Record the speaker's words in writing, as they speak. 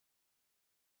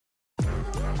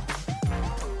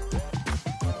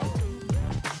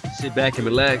Sit back and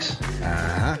relax.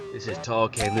 Uh-huh. This is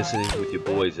Talk and Listening with your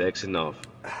boys X and Off.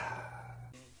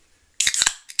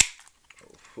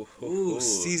 Ooh,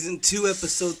 season 2,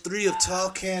 episode 3 of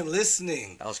Talk and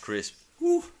Listening. That was crisp.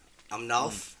 Woo. I'm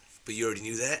Nolf, but you already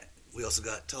knew that. We also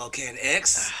got Talk and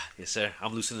X. Yes, sir.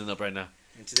 I'm loosening up right now.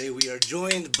 And today we are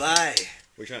joined by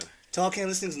Which one? Talk and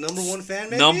Listening's number 1 fan,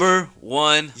 maybe? Number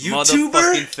one YouTuber?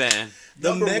 motherfucking fan. The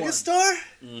Number one. megastar?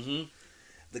 Mm-hmm.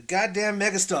 The goddamn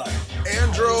megastar.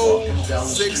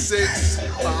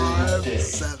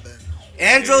 Andro6657.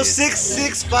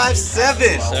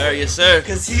 Andro6657. Sir, yes, sir.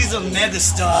 Because he's a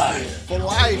megastar. For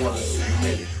life.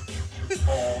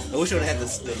 I wish I would have had the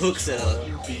hook set up.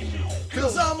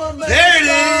 Cause I'm a megastar. There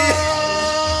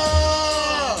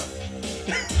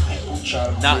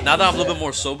it Now that I'm a little bit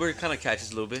more sober, it kind of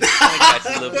catches a little bit.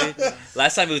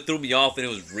 Last time it threw me off and it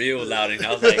was real loud, and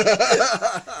I was like,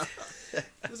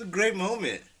 It was a great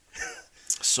moment.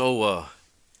 so,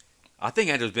 I think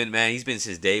Andrew's been, man, he's been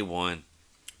since day one.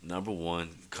 Number one,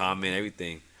 comment,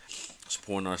 everything.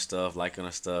 Supporting our stuff, liking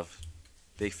our stuff.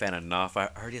 Big fan of Knopf. I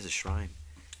heard he has a shrine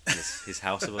in his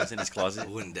house of us, in his I closet.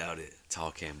 wouldn't doubt it.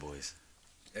 Tall can, boys.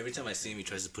 Every time I see him, he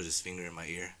tries to put his finger in my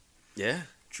ear. Yeah?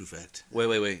 True fact.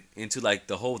 Wait. Into like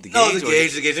the gauge? No, the or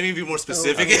gauge. Let me be more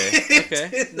specific.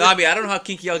 Okay. No, I mean, I don't know how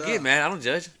kinky y'all get, man. I don't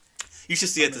judge. You should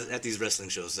see at these wrestling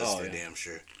shows. That's for damn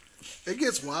sure. It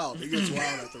gets wild. It gets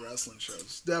wild at the wrestling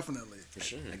shows. Definitely. For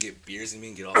sure. I get beers in me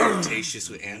and get all flirtatious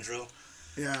with Andro.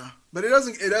 Yeah. But it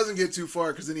doesn't get too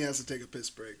far because then he has to take a piss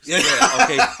break. So. Yeah,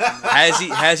 okay.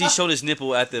 Has he showed his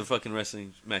nipple at the fucking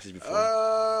wrestling matches before?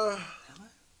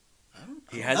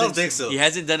 I don't think so. He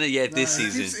hasn't done it yet this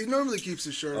season. He normally keeps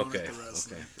his shirt on Okay. at the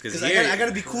wrestling. Okay. Because I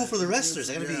gotta be cool for the wrestlers.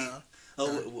 I gotta be. Oh,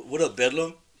 what up,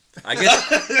 Bedlam? I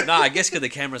guess because the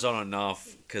camera's on and off.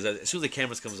 Because as soon as the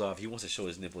camera comes off, he wants to show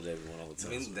his nipple to everyone all the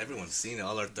I time. mean, everyone's seen it.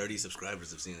 All our 30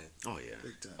 subscribers have seen it. Oh yeah,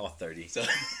 Big time. all 30. So,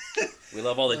 We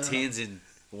love all the tens and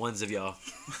ones of y'all.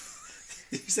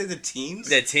 did you say the teens?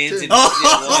 The tens and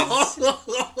Oh.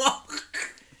 ones.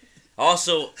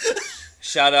 Also,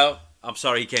 shout out. I'm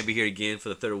sorry he can't be here again for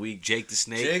the third week. Jake the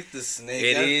Snake. Jake the Snake.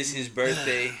 It is his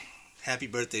birthday. Happy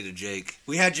birthday to Jake.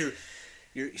 We had your.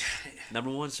 Number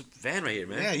one fan right here,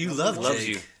 man. Yeah, you love loves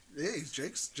Jake. you. Yeah,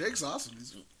 Jake's awesome.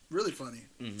 He's really funny.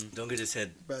 Don't get his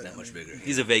head But, that much bigger.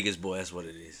 He's a Vegas boy. That's what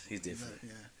it is. He's different.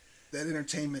 Yeah. That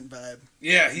entertainment vibe.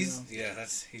 Yeah, he's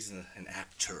an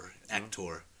actor. I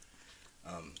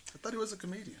thought he was a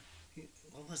comedian.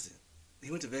 What was it? He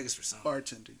went to Vegas for something.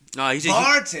 Bartending. No, he's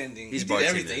Bartending. He's He did bartending.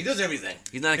 everything. He does everything.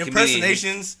 He's not a comedian.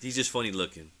 Impersonations. He's just funny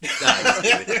looking.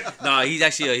 No, he's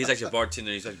actually a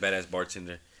bartender. He's like a badass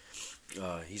bartender.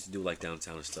 He used to do like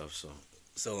downtown and stuff.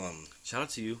 So shout out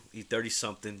to you. You 30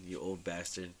 something. You old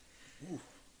bastard.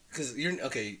 Because you're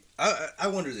okay. I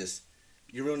wonder this.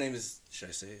 Your real name is? Should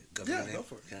I say it? Government name? Go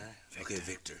for it. Can I? Okay,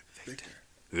 Victor. Victor.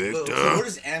 So where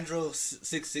does Andro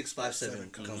 6657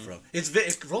 come from?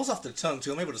 It rolls off the tongue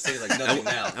too. I'm able to say it like nothing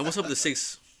now. And what's up with the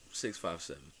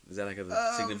 6657? Is that like a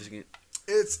significant?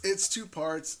 It's two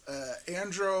parts.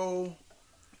 Andro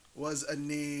was a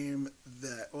name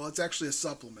that, well, it's actually a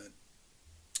supplement.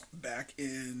 Back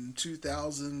in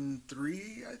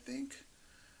 2003, I think.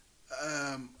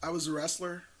 I was a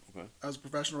wrestler. Okay. I was a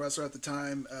professional wrestler at the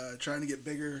time, trying to get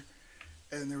bigger.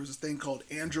 And there was a thing called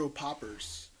Andro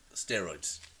Poppers.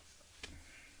 Steroids.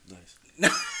 Nice.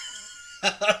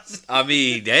 I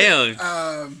mean, damn.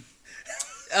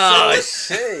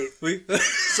 Shit.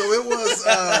 So it was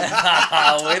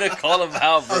Way to call him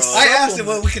out, bro. I asked him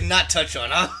what we could not touch on.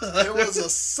 Huh? it was a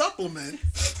supplement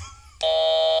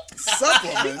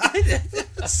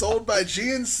sold by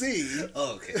GNC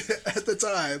Oh, okay. at the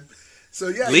time. So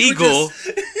yeah, Legal.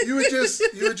 You would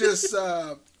just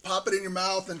pop it in your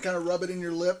mouth and kind of rub it in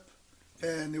your lip,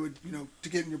 and it would to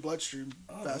get in your bloodstream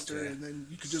faster, okay. and then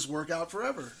you could just work out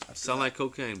forever. Sound like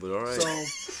cocaine, but all right. So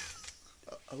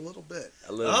a little bit,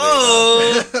 A little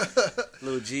Oh. bit.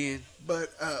 Little G in. but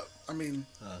I mean,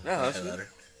 No, that's good.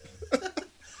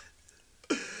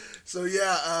 so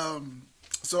yeah,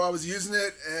 so I was using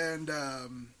it, and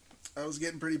I was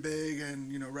getting pretty big, and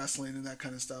wrestling and that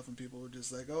kind of stuff, and people were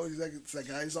just like, "Oh, it's that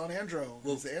guy. He's on Andro.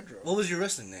 He's Andro." What was your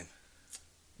wrestling name?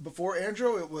 Before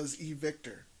Andro, it was E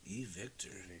Victor. E. Victor.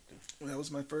 That was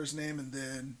my first name, and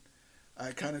then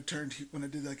I kind of turned when I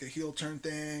did like a heel turn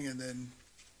thing, and then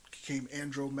became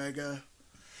Andro Mega,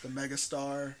 the Mega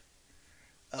Star.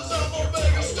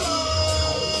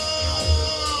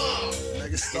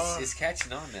 Mega Star. It's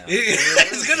catching on now.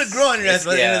 It's gonna grow on your ass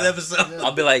by the end of the episode.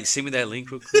 I'll be like, send me that link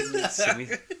real quick. Send me.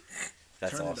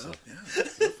 That's Turn awesome. it up. Yeah,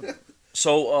 definitely.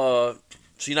 So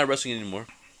you're not wrestling anymore?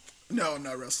 No, I'm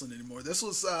not wrestling anymore. This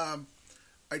was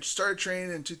I started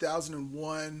training in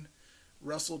 2001,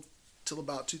 wrestled till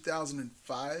about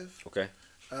 2005. Okay.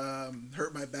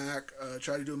 Hurt my back.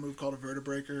 Tried to do a move called a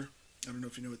vertebreaker. I don't know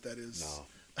if you know what that is. No.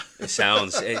 It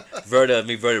sounds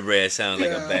vertebrae. It sounds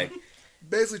like a back.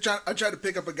 Basically, I tried to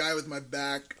pick up a guy with my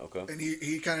back. Okay. And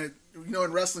he kind of,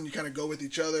 in wrestling, you kind of go with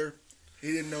each other.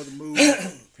 He didn't know the move.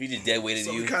 He just dead weighted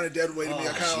So you. he kind of dead weighted me.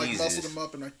 I kind of Jesus. muscled him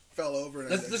up and I fell over.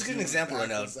 And Let's get an example right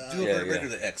now. Do a vertebrae to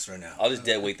the X right now. I'll just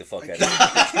dead weight the fuck out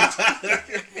of you.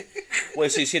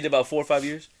 Wait, so you said about 4 or 5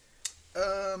 years?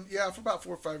 Yeah, for about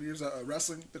 4 or 5 years,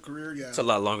 wrestling, the career, yeah. It's a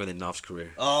lot longer than Knopf's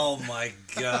career. Oh my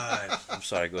god. I'm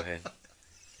sorry, go ahead.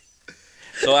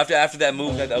 So after that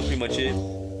move, that was pretty much it.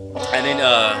 And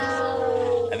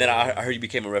then I heard you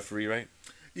became a referee, right?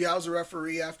 Yeah, I was a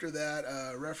referee after that.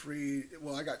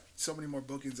 Well, I got so many more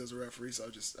bookings as a referee, so I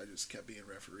just kept being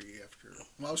referee after.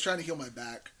 Well, I was trying to heal my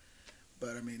back,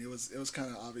 but I mean, it was kind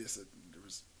of obvious that there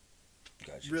was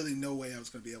really no way I was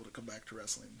going to be able to come back to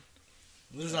wrestling.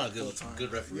 There's not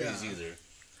good referees either.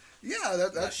 Yeah,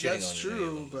 that's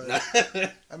true. But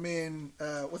I mean,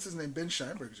 what's his name? Ben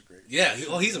Scheinberg is great. Yeah,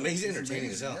 he's amazing. He's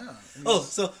entertaining as hell. Yeah.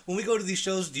 So when we go to these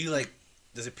shows, do you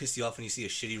does it piss you off when you see a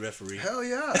shitty referee? Hell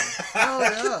yeah,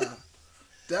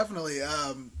 definitely.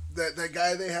 That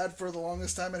guy they had for the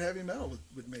longest time at Heavy Metal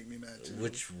would make me mad too.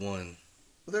 Which one?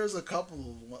 Well, there was a couple.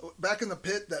 Back in the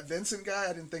pit, that Vincent guy,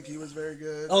 I didn't think he was very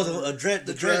good. Oh, the Dread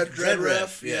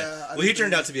Ref. Yeah. Well, he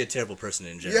turned out to be a terrible person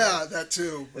in general. Yeah, that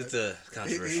too. It's a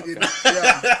controversial. He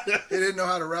didn't know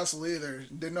how to wrestle either.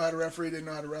 Didn't know how to referee. Didn't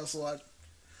know how to wrestle.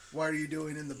 What are you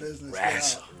doing in the business?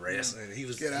 Wrestle. He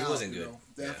wasn't good.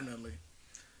 Definitely.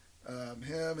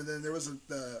 Him, and then there was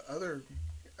the other.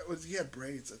 He had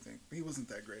braids, I think. He wasn't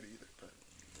that great either. But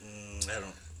I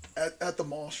don't. At the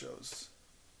mall shows,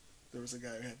 there was a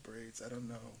guy who had braids. I don't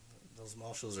know. Those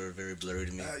mall shows are very blurry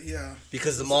to me. Yeah.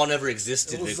 Because the mall never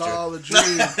existed, It was Victor. all a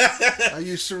dream. I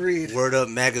used to read. Word Up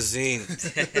magazine.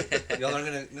 Y'all aren't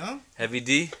gonna no? Heavy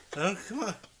D. Huh? Come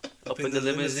on. Up in the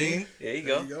limousine. There you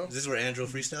go. There you go. Is this where Andrew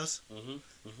freestyles?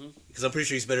 Mm-hmm. Because I'm pretty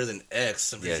sure he's better than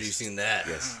X. I'm pretty sure you've seen that.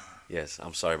 Yes.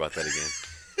 I'm sorry about that again.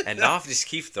 And Knopf just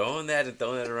keep throwing that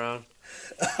around.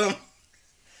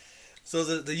 So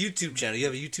the YouTube channel. You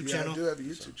have a YouTube channel? I do have a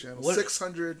YouTube channel. What?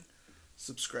 600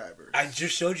 subscribers. I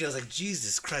just showed you. I was like,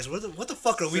 Jesus Christ, what the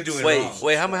fuck are we doing wrong?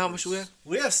 Wait, how much do we have?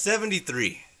 We have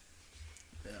 73.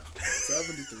 Yeah,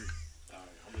 73.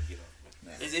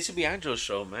 It should be Andrew's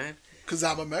show, man. Because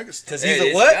I'm a megastar. Because he's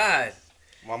a what? God.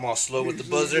 I'm all slow with the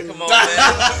buzzer. Come on, man.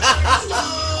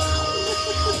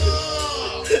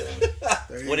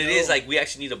 What it go. is, like, we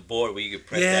actually need a board where you can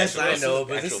press Yes, the I actual, know,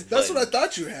 but actual That's button. what I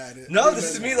thought you had. No,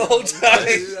 this is me the whole time.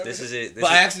 This is it. But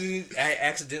I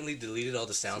accidentally deleted all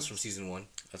the sounds from season 1.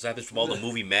 That's what happens from all the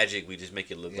movie magic. We just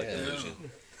make it look like Yeah. illusion.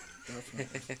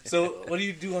 So what do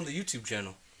you do on the YouTube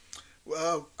channel?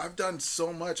 Well, I've done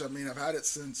so much. I mean, I've had it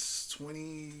since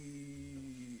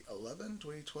 2011,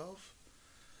 2012.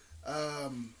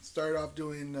 Started off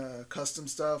doing custom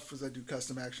stuff because I do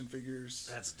custom action figures.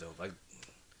 That's dope.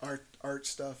 Art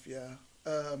stuff, yeah.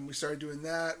 We started doing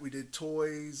that. We did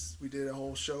toys. We did a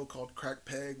whole show called Cracked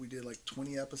Peg. We did like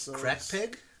 20 episodes. Cracked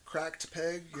Peg? Cracked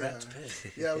Peg. Cracked Yeah.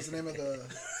 Peg. Yeah, it was the name of the.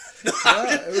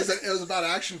 Yeah, it was about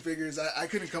action figures. I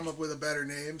couldn't come up with a better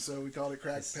name, so we called it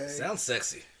Cracked Peg. Sounds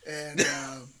sexy. And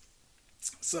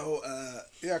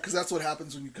yeah, because that's what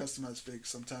happens when you customize figs.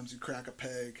 Sometimes you crack a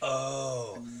peg.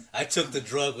 Oh, I took the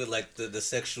drug with like the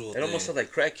sexual. It almost sounds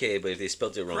like crackhead, but if they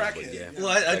spelled it wrong. But Crackhead, yeah. yeah. Well,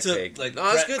 I Crack took peg. like No,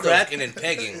 that's good, though. crack and then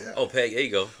pegging. Yeah. Oh, peg. There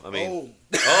you go. I mean.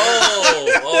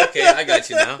 Oh, Oh, okay. I got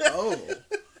you now. oh.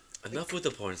 Enough with the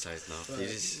porn sites now.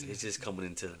 It's just coming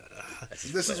into.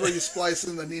 This is where you splice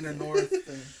in the Nina North.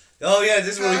 And, Oh yeah,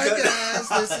 this is where we Hi cut.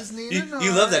 guys, this is Nina North.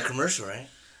 You love that commercial, right?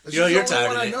 She's You're the only tired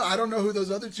one of I it. know. I don't know who those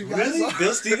other two guys Really, are.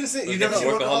 Bill Stevenson? You never seen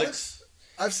Workaholics?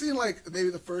 I've seen like maybe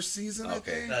the first season. Okay. I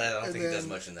think. I don't And think he does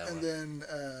much in that and one. then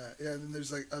then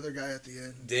there's like other guy at the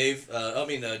end. Dave,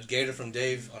 Gator from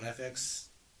Dave on FX.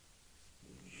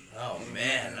 Oh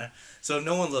man! So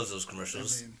no one loves those I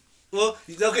commercials. mean, Well,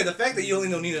 okay, the fact that you only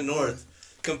know Nina North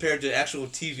compared to actual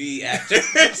TV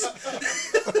actors.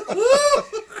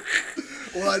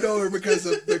 well, I know her because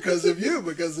of you,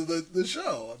 because of the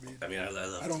show. I mean, I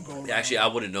love. I don't go around. Actually, I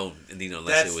wouldn't know, unless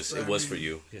That's- it was for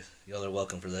you. Yeah, y'all are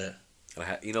welcome for that.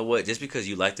 You know what? Just because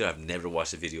you liked her, I've never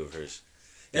watched a video of hers.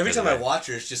 Every Because time of I watch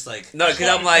her, it's just like. No, because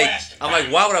I'm like,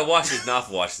 why would I watch this? Not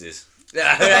watch this.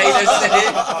 Yeah,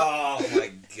 Oh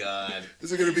my god!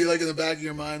 Is it gonna be like in the back of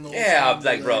your mind? The whole Yeah, time? I'm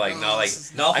like, bro, like, no, like,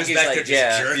 this is- Knopf I is guess, back like, there just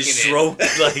yeah, jerking just it. stroke,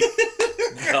 like,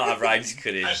 God, bro, I just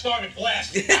couldn't. I started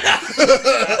blasting.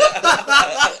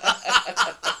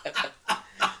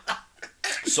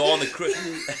 So on the crack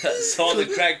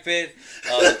pit,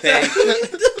 the peg,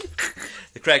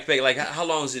 the crack peg. Like how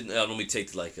long does it normally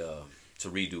take to to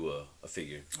redo a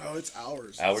figure? Oh, it's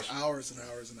hours. Hours? It's hours and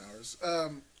hours and hours.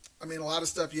 I mean, a lot of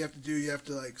stuff you have to do. You have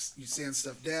to you sand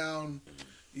stuff down.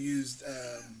 You use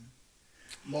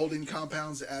molding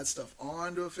compounds to add stuff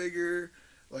onto a figure.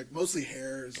 Like mostly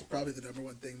hair is probably the number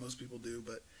one thing most people do,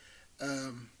 but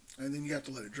and then you have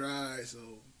to let it dry. So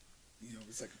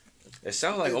it's like. It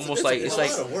sounds like It's almost a like lot it's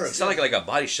like of work, it sounds like a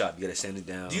body shop. You gotta sand it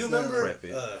down. Do you remember? Prep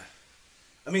it.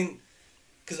 Do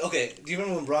you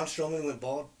remember when Braun Strowman went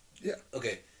bald? Yeah.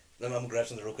 Okay, I'm gonna grab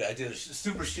something real quick. I did a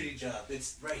super shitty job.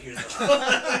 It's right here though.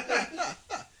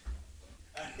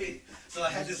 So I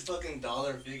had this fucking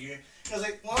dollar figure. I was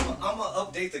like, well, I'm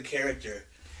gonna update the character.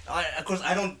 Of course,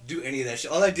 I don't do any of that shit.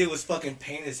 All I did was fucking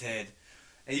paint his head,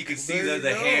 and you could see There the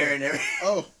you go. hair and everything.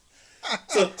 Oh,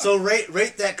 So rate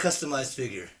that customized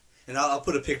figure, and I'll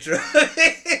put a picture of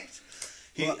it.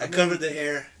 I covered the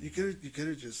hair. you could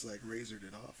have just like razored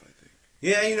it off. I think,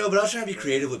 Yeah, but I was trying to be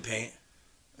creative with paint.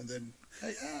 and then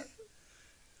I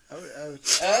would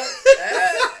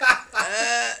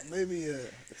maybe a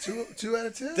 2 out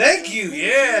of 10. Thank you.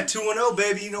 Yeah, 2-0,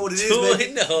 baby. You know what it is,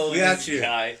 baby. No, We out this here.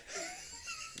 guy.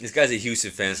 This guy's a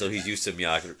Houston fan, so he's used to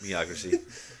mediocrity.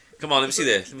 Come on, let me see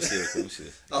that. Let me see that. Let me see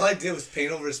that. All I did was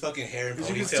paint over his fucking hair and You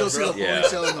can ponytail, still see bro. the Yeah.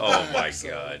 ponytail in the Oh back, my so,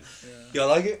 god. yeah. Y'all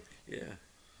like it? Yeah.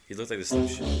 He looked like the same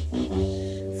shit.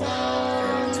 2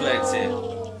 out of 10.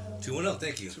 2-0.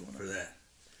 Thank you for that.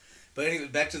 But anyway,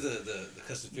 back to the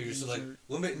custom figures. So like,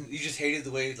 you just hated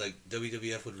the way like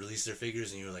WWF would release their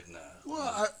figures, and you were like, nah.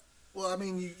 Well, I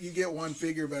mean, you get one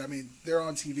figure, but I mean, they're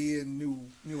on TV and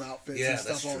new outfits Yeah, and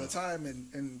stuff that's all true. the time.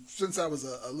 And since I was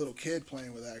a little kid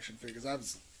playing with action figures, I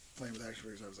was playing with action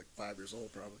figures. I was like 5 years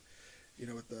old, probably.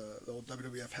 With the old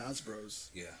WWF Hasbro's.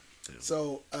 Yeah.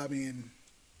 So I mean,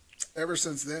 ever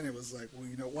since then, it was like, well,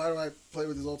 why do I play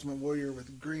with this Ultimate Warrior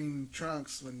with green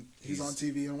trunks when he's on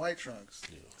TV in white trunks?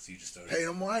 Yeah. So you just started. Paint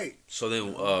him white. So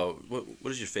then,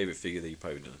 what is your favorite figure that you've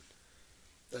probably done?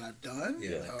 That I've done.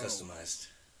 Yeah, like customized.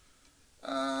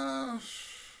 Well,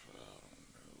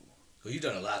 you've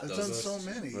done a lot I've though. done so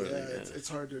many. Really, Yeah, yeah. it's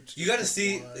hard to. You got to pick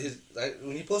see one. his, like,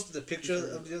 when he posted the picture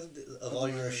of all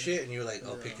your shit, and you were like,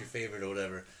 "Oh, pick your favorite or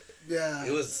whatever." Yeah,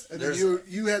 It was. and then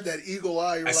you had that eagle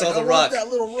eye. You were I like, saw the want rock. That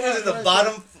little rock It was in the right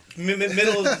bottom,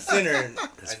 middle, center. And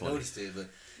That's I funny. noticed it, but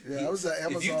there. Yeah, I was the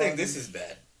Amazon. if you think this is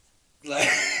bad, like,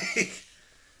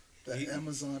 the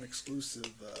Amazon exclusive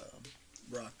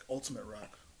rock, Ultimate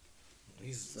Rock.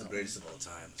 he's the greatest of all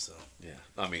time. So. Yeah,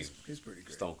 I mean, He's pretty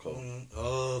great. Stone Cold.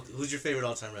 Oh, who's your favorite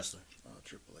all-time wrestler?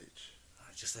 Triple H.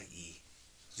 Just like E.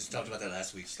 Just talked about that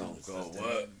last week. Stone Cold. That's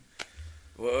What?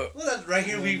 What? Well, that, right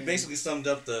here we man. basically summed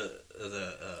up the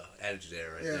attitude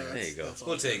era right Yeah, there. There you go. that's all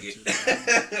We'll there take is it. to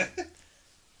it.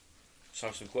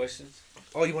 Start some questions.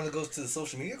 Oh, you want to go to the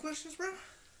social media questions, bro?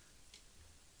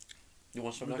 You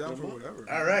want some? I'm down for whatever.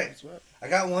 All right. That's what- I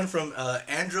got one from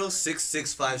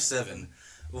Andro6657.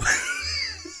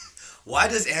 Why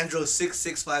does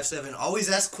Andro6657 always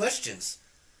ask questions?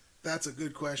 That's a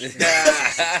good question.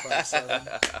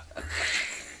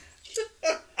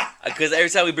 Because every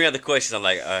time we bring up the question, I'm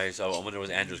like, all right, so I wonder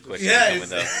what's Andrew's question. Yeah,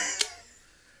 coming up.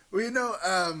 Well,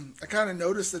 I kind of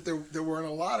noticed that there weren't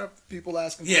a lot of people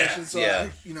asking Yeah, questions, so yeah,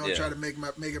 I try to make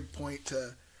a point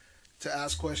to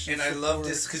ask questions. And I love before-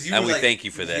 this because you And were we like, thank you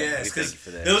for that. Yes, We thank because you for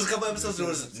that. there was a couple episodes there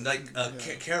was like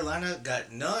Carolina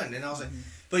got none, and I was like,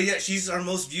 but yeah, she's our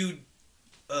most viewed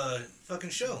fucking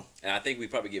show. And I think we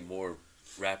probably get more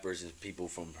rappers and people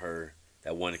from her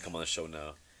that want to come on the show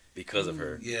now because of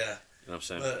her. You Yeah, know what I'm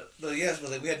saying? but yes,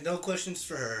 but like we had no questions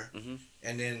for her, Mhm.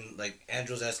 and then like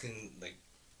Andrew's asking like.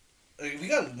 We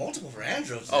got multiple for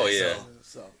Andrew. Oh, yeah.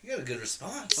 So You got a good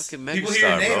response. Fucking People hear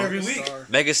your megastar, name bro. every week. Star.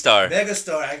 Megastar.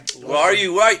 Megastar. Where are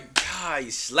you? Right? God,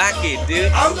 you slacking,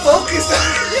 dude. I'm focused.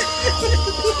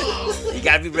 You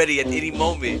gotta be ready at any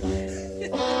moment.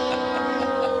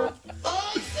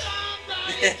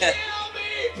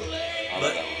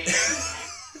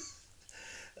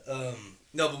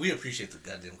 No, but we appreciate the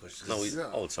goddamn questions. No, we Yeah.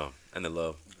 all the time. And the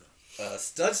love.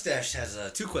 Stud Stash has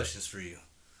 2 questions for you.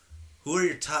 Who are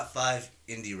your top 5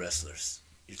 indie wrestlers?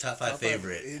 Your top 5 top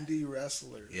favorite? indie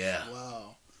wrestlers. Yeah.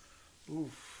 Wow.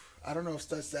 Oof. I don't know if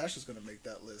Stud Stash is going to make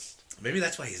that list. Maybe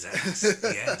that's why he's asked.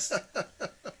 He asked.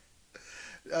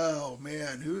 Oh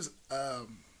man, who's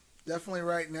definitely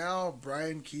right now?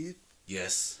 Brian Keith,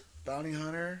 Yes. Bounty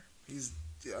Hunter. He's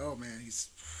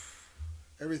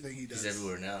everything he does. He's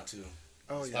everywhere now, too.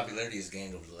 Oh His yeah. popularity has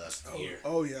gained over the last year.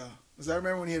 Oh yeah. Because I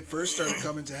remember when he had first started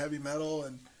coming to heavy metal,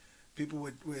 and people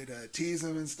would tease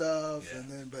him and stuff, Yeah. and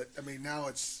then but I mean now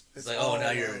it's like, all oh,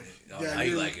 now you're, love. now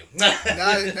you like him.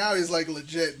 now he's like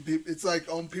legit. It's like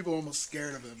people are almost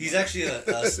scared of him. He's Like, actually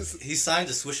he's signed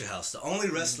to Swisher House. The only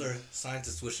wrestler signed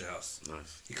to Swisher House.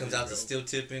 Nice. He comes out to steel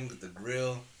tipping with the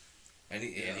grill, and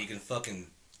he can fucking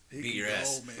he beat can your go,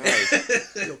 ass. man.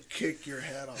 Nice. He'll kick your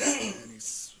head off, man.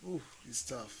 He's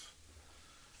tough.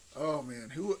 Oh man,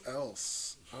 who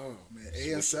else? Oh man,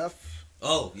 ASF.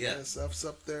 Oh yeah, ASF's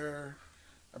up there.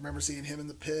 I remember seeing him in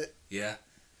the pit. yeah.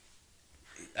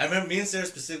 I remember me and Sarah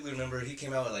specifically remember he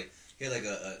came out with like he had like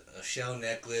a shell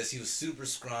necklace. He was super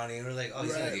scrawny. And we were like, oh,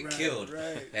 he's gonna get killed.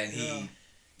 Right. And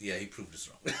he proved us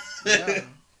wrong. Yeah.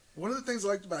 One of the things I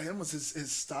liked about him was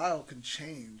his style can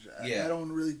change. Yeah. I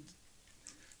don't really,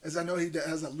 as I know he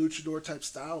has a luchador type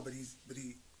style, but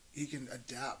he can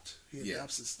adapt. He Yeah.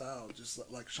 adapts his style just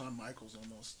like Shawn Michaels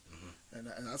almost, and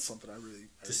that's something I really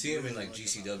To see him in really like like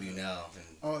GCW about that. now.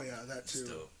 And Oh yeah, that it's too.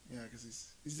 dope. Yeah, because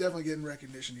he's definitely getting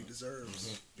recognition he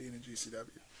deserves being in GCW.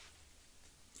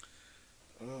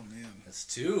 Oh man, That's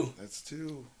two. that's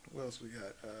two. What else we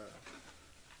got?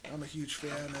 I'm a huge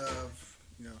fan of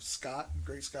Scott,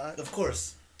 Great Scott. Of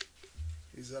course.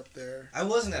 He's up there. I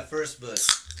wasn't at first, but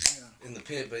Yeah, in the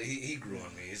pit, but he grew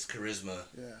on me. His charisma.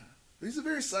 yeah. He's a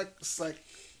very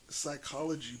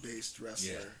psychology based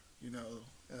wrestler,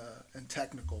 and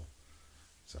technical.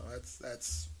 So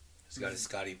that's. He's got his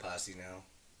Scotty Posse now.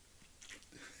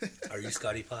 Are you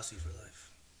Scotty Posse for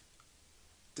life?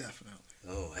 Definitely.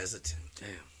 Oh, hesitant.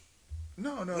 Damn.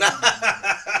 No.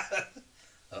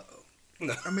 Uh-oh.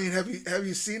 No. I mean, have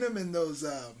you seen him in those?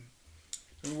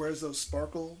 He wears those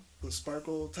sparkle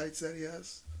tights that he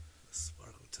has.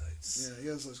 Sparkle tights. Yeah, he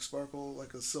has like sparkle,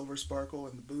 like a silver sparkle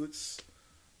in the boots.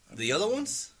 The yellow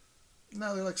ones?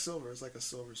 No, they're like silver. It's like a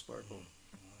silver sparkle.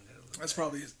 That's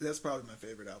probably my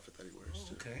favorite outfit that he wears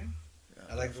too. Okay. Yeah,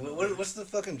 I like. What's the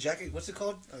fucking jacket? What's it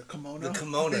called? kimono. The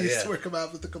kimono, He used yeah. to come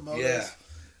out with the kimonos. Yeah.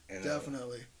 And,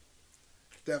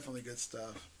 Definitely good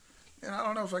stuff. And I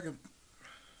don't know if I can.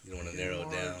 You don't want to narrow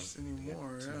it down.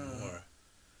 Anymore, Some yeah. more.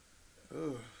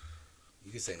 Ugh.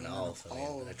 You could say And then Nolf. I mean,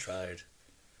 olive. I tried.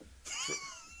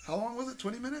 How long was it?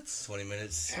 20 minutes? 20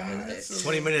 minutes. 20 minutes.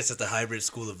 20 minutes at the Hybrid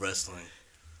School of Wrestling.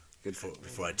 Good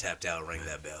before I tapped out and rang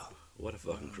that bell. What a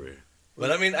fucking career.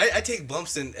 But I mean, I take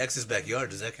bumps in X's backyard.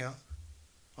 Does that count?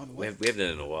 On the We what? haven't done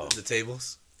it in a while. The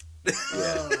tables?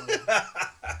 Oh,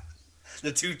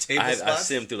 The two table I've spots?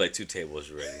 simmed through like 2 tables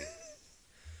already.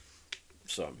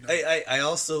 Sorry. I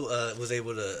also was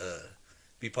able to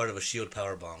be part of a Shield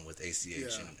Powerbomb with ACH yeah,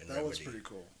 and that was Remedy. pretty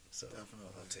cool. So Definitely.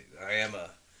 I'll take. I am a.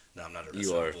 No, I'm not a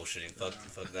You wrestler. are. I'm bullshitting.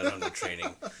 Fuck that. I don't know training.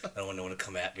 I don't want no one to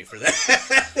come at me for that.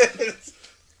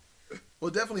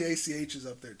 Well, definitely ACH is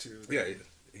up there too. Yeah,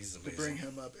 he's To amazing. bring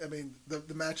him up. I mean,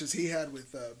 the matches he had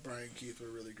with Brian Keith were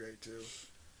really great too.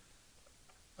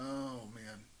 Oh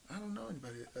man, I don't know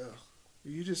anybody.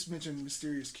 You just mentioned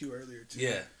Mysterious Q earlier too.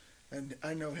 Yeah. And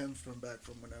I know him from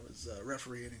when I was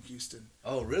refereeing in Houston.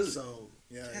 Oh, really? So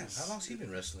yeah. Damn, he's how long's he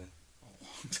been wrestling? a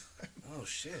long time. Oh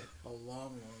shit. A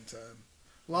long time.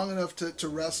 Long enough to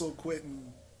wrestle, quit,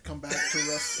 and come back to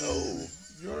wrestle.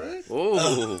 You alright?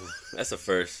 Oh, that's a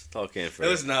first. Talk in It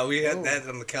was first. not. We had Oh. that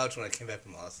on the couch when I came back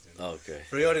from Austin. Okay.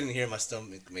 For y'all didn't hear, my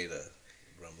stomach made a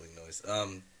grumbling noise. What?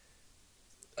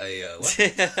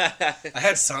 I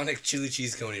had Sonic chili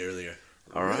cheese coney earlier.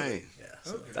 All right. Yeah.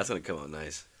 So. Okay. That's gonna come out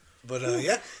nice. But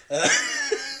yeah.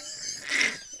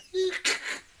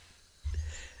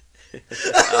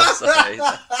 I'm sorry.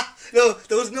 No,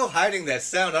 there was no hiding that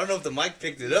sound. I don't know if the mic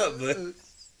picked it up, but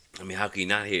I mean, how can you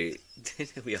not hear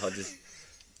it? We all just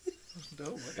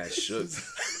No, got shook.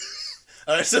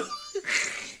 all right. So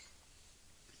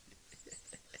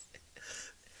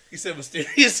you said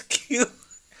Mysterious Q.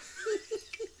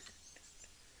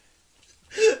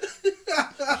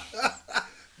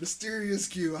 Mysterious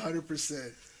Q,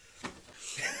 100%.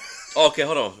 Okay,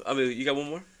 hold on. I mean, you got one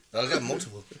more? I got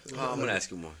multiple. Oh, I'm gonna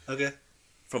ask you more Okay.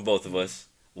 from both of us.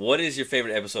 What is your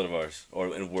favorite episode of ours,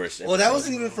 and worst? Well, that episode?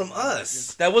 wasn't even from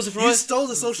us. That wasn't from You us. stole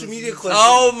the social media question.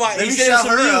 Oh my! Let You me said it shout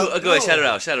was from her you. out. Oh, go ahead, No. shout her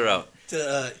out. Shout her out.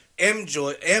 To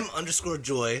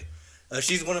M_Joy.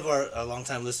 She's one of our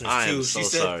longtime listeners I too. am so she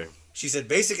said, sorry. She said,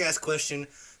 basic ass question,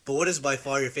 but what is by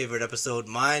far your favorite episode?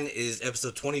 Mine is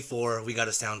episode 24. We got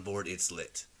a soundboard. It's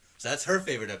lit. So that's her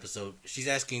favorite episode. She's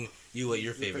asking you what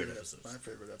your favorite episode My is.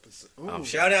 favorite episode. Ooh,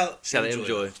 Shout out. Shout out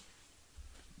Enjoy. Enjoy.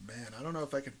 man, I don't know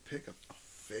if I can pick a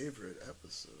favorite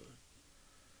episode.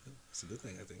 It's a good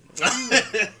thing, I think.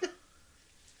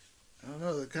 I don't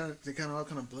know. They kind of all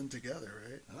kind of blend together,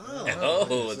 right?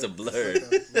 Oh, it's a blur.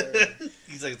 It's like a blur.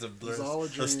 He's like, it's a blur It's all a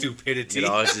of dream. stupidity. It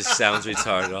always just sounds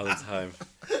retarded all the time.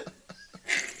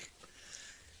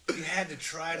 had to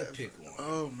try to pick one.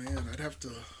 Oh man, I'd have to.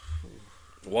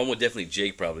 One would definitely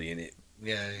Jake probably in it.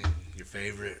 Yeah, your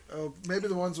favorite. Oh, maybe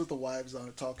the ones with the wives on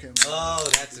it. Tall Camel. Oh,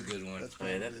 that's a good one. That's Oh,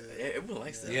 yeah, probably everyone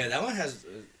likes that. Yeah, that one has.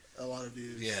 a lot of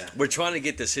views. Yeah. We're trying to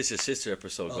get the sister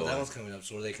episode Oh, going. that one's coming up,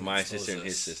 so they can. My expose sister and us.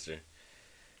 his sister.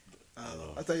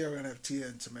 I thought you were gonna have Tia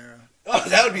and Tamara. Oh,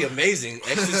 that would be amazing.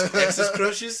 Ex's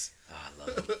crushes. Oh, I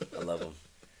love them. I love them.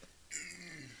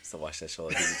 Used to watch that show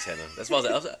on Disney Channel. That's why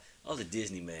I was a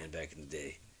Disney man back in the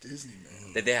day. Disney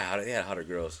man. They had hotter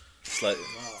girls.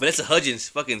 Vanessa Hudgens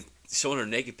fucking showing her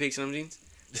naked pics on jeans.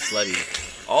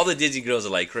 Slutty. All the Disney girls are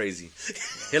like crazy.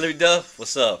 Hilary Duff,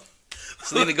 what's up?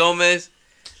 Selena Gomez.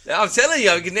 I'm telling you,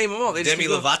 I can name them all. They just Demi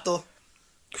keep going. Lovato.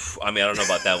 I mean, I don't know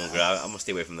about that one, girl. I'm gonna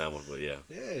stay away from that one, but yeah.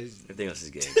 Yeah. Everything else is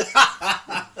gay.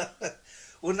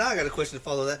 Well, now I got a question to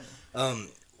follow that.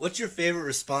 What's your favorite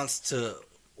response to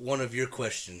one of your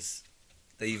questions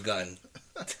that you've gotten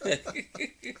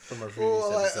from our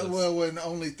previous episodes? Well, when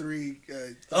only three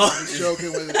Oh. was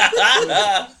joking with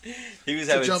He was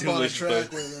to having jump too on a much track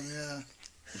fun. with him. Yeah,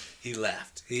 He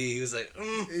laughed. He was like,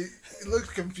 he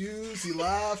looked confused. He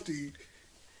laughed. He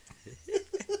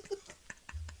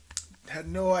had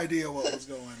no idea what was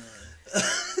going on.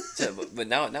 Yeah, but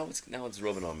now it's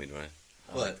rubbing on me, right?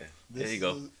 I What? like that. There you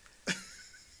go.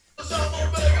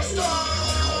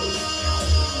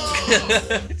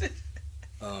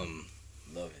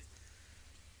 Love it.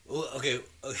 well, okay.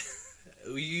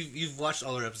 You've watched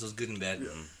all our episodes, good and bad. Yeah.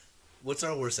 What's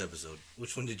our worst episode?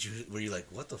 Which one were you like,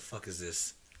 what the fuck is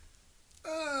this?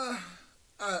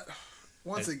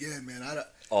 Once again, man, I don't,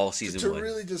 All season to one.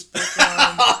 really just pick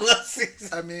on.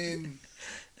 I mean,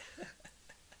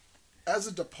 as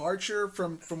a departure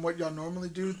from what y'all normally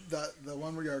do, the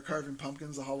one where y'all carving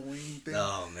pumpkins, the Halloween thing.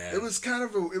 Oh man, It was kind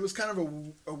of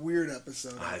a weird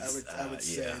episode. I would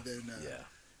say yeah. then, Yeah.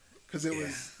 because it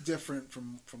was different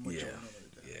from what Yeah. y'all normally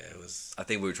do. yeah, it was. I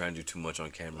think we were trying to do too much on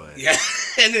camera. And Yeah,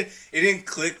 and it didn't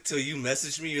click till you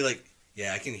messaged me. You're like,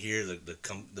 yeah, I can hear the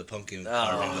pumpkin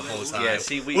carving the whole time. Yeah,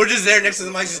 see, we're just there next to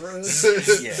the mic.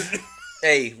 Just, yeah.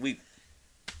 Hey,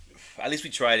 at least we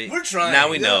tried it. We're trying. Now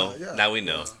we know. Yeah, Now we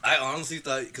know. I honestly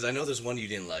thought, because I know there's one you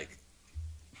didn't like,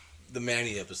 the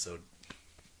Manny episode.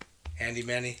 Handy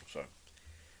Manny.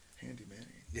 Handy Manny.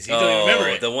 You don't even remember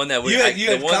it. The one that You had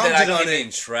the one that I commented on came it. in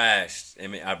trashed. I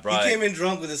mean, I brought. He came in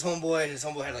drunk with his homeboy. His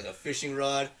homeboy had like a fishing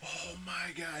rod. Oh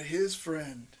my God, his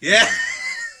friend. Yeah.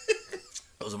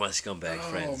 Those are my scumbag Oh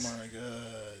friends. my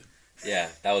God. Yeah,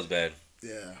 that was bad.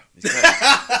 Yeah.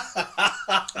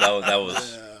 That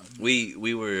was. Yeah.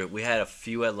 We had a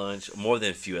few at lunch, more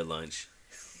than a few at lunch,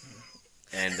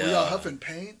 and Were y'all huffing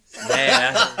paint?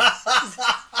 man,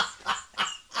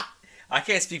 I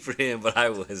can't speak for him, but I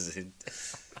wasn't.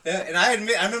 Yeah, and I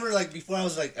remember like before I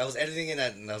was editing it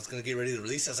and I was gonna get ready to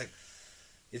release. I was like,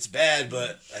 it's bad,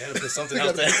 but I gotta put something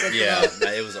out there. Yeah,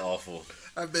 nah, it was awful.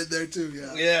 I've been there too.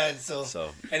 Yeah. Yeah, and so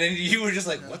and then you were just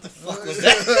like, what the fuck was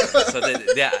that? So then,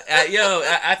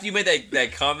 after you made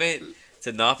that comment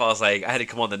to Knopf, I was like, I had to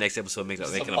come on the next episode and make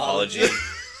an apology.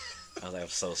 I was like, I'm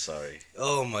so sorry.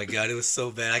 Oh my God, it was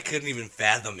so bad. I couldn't even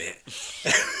fathom it.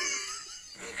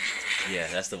 Yeah,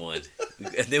 that's the one.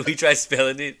 And then we tried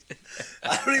spelling it.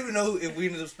 I don't even know if we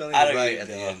ended up spelling I it don't right even at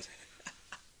the know. end.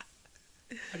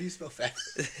 How do you spell fat?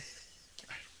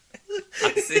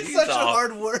 It's Such a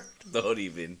hard word. Don't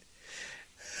even.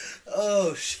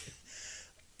 Oh shit!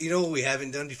 You know what we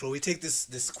haven't done before we take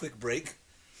this quick break?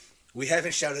 We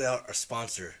haven't shouted out our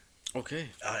sponsor Okay.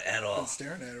 at all. I'm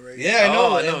staring at it right Yeah, I know.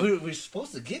 Oh, I and know. we're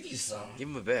supposed to give you some. Give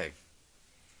him a bag.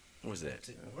 Where's that?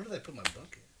 Where did I put my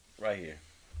bucket? Right here.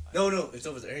 No, it's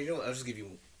over there. You know what? I'll just give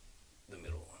you the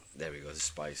middle one. There we go. The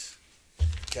spice.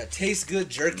 Got Taste Good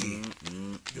Jerky.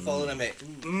 You follow them at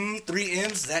 3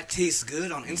 M's. That tastes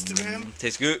good on Instagram.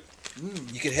 Tastes good.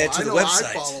 You can head to I the know I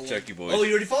website. follow him. Turkey boys. Oh,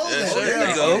 you already followed Yes, that? sir. There you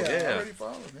Yeah. go. Yeah. I already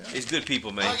follow him. Yeah. It's good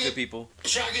people, man. Good people.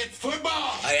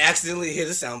 I accidentally hit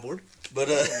a soundboard, but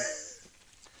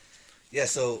yeah.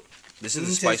 So This is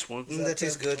the spice one. that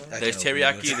tastes good. There's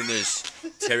teriyaki and then there's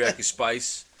teriyaki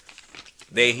spice.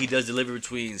 He does deliver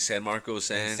between San Marcos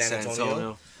and San San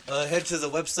Antonio. Antonio. Head to the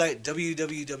website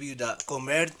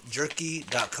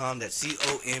www.comerjerky.com. That's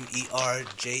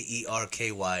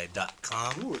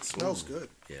COMERJERKY.com. Ooh, it smells good.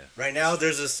 Right now,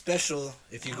 there's a special.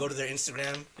 If you go to their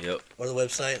Instagram Yep. or the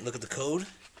website and look at the code,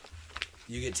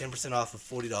 you get 10% off of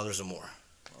 $40 or more.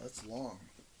 Oh, that's long.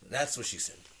 That's what she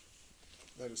said.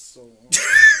 That is so long.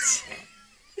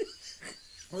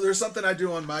 Well, there's something I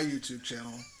do on my YouTube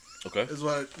channel. Okay. Is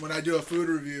when I do a food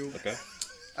review, Okay.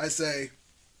 I say,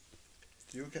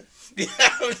 "You okay?" Yeah.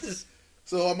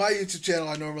 So on my YouTube channel,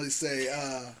 I normally say,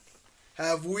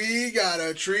 have we got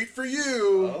a treat for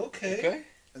you? Okay.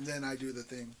 And then I do the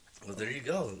thing. Well, there you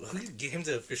go. We can get him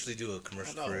to officially do a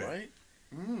commercial for it. Right?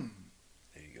 Mm.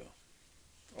 There you go.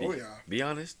 Oh, yeah. Be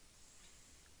honest.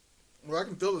 Well, I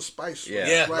can feel the spice.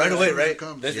 Yeah, right away, as right? it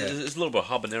comes. There's a little bit of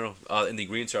habanero. And the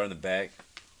ingredients are in the bag.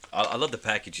 I love the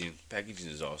packaging. Packaging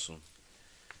is awesome.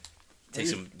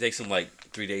 Takes them like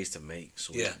 3 days to make.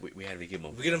 So Yeah. we had to give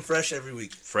them We get him fresh every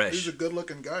week. fresh. He's a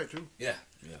good-looking guy, too. Yeah.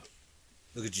 Yeah.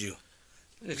 Look at you.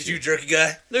 Look Look at you, jerky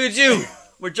guy. Look at you.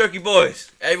 We're jerky boys.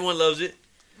 Everyone loves it.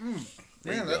 There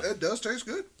Man, you go. it does taste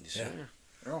good. Yes, Yeah.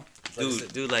 sir. Yeah.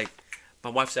 Dude, like, my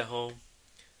wife's at home.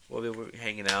 We're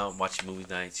hanging out, watching movie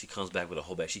night. She comes back with a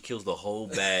whole bag. She kills the whole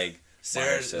bag by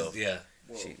Sarah, herself. yeah.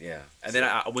 Yeah. And then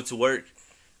I went to work.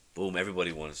 Boom,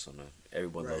 everybody wanted some.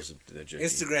 Everyone Right. loves the jerky.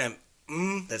 Instagram.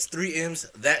 That's 3 M's.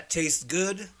 That tastes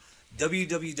good.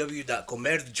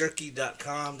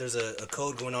 www.comerjerky.com. There's a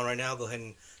code going on right now. Go ahead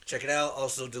and check it out.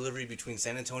 Also, delivery between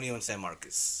San Antonio and San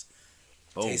Marcos.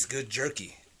 Boom. Tastes good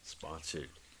jerky. Sponsored.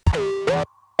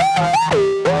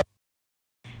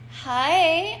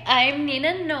 Hi, I'm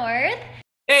Nina North.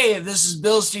 Hey, this is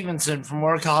Bill Stevenson from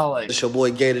Workaholics. It's your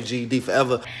boy Gator GD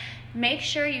forever. Make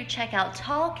sure you check out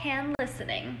Tall Can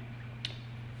Listening.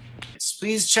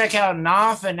 Please check out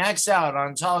Knopf and X Out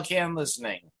on Tall Can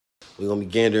Listening. We're going to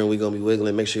be gandering, we're going to be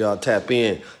wiggling. Make sure y'all tap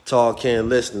in. Tall Can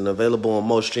Listening, available on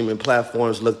most streaming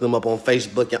platforms. Look them up on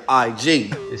Facebook and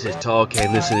IG. This is Tall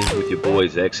Can Listening with your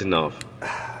boys X and Off.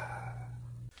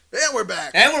 And we're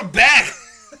back. And we're back.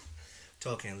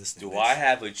 Talk and listen. Do I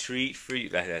have a treat for you?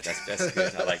 That's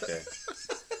good. I like that.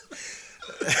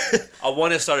 I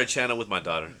want to start a channel with my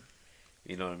daughter.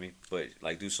 You know what I mean? But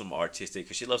like do some artistic,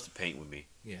 because she loves to paint with me.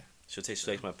 Yeah. She takes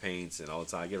my paints and all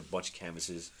the time. I get a bunch of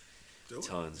canvases,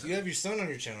 tons. You have your son on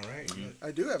your channel, right? Mm-hmm.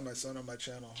 I do have my son on my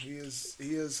channel. He is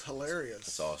hilarious.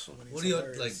 That's awesome. when he's What do you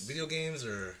hilarious. like? Video games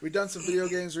or? We've done some video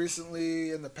games recently.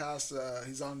 In the past,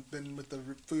 he's been with the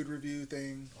food review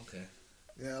thing. Okay.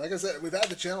 Yeah, like I said, we've had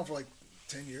the channel for like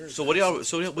 10 years. So now, what do y'all? it's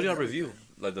So what do y'all been review? everything.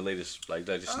 Like the latest, like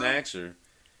the snacks or?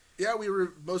 Yeah, we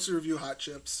mostly review hot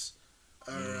chips,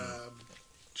 or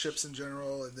chips in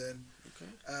general, and then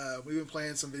we've been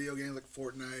playing some video games like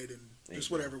Fortnite and just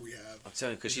whatever we have. I'm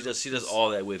telling you, because she does all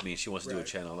that with me. She wants to do a Right.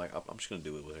 channel. I'm like, I'm just gonna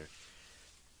do it with her.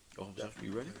 Oh,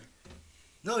 you ready?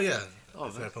 No, yeah. Oh, I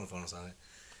forgot to put my phone on it.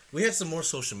 We had some more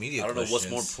social media. I don't know what's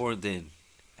more questions. important than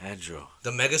Andrew,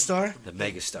 The megastar. the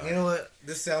megastar. You know what?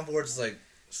 This soundboard's like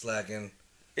slacking.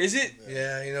 Is it?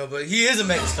 Yeah, you know, but he is a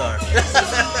megastar.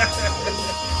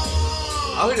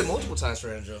 I heard it multiple times for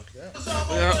Andrew. I'm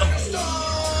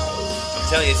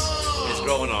telling you, it's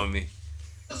growing on me.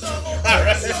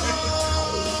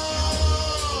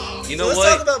 You know Let's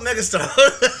what? talk about megastar.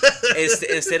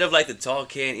 Instead of like the tall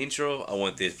can intro, I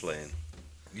want this playing.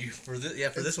 For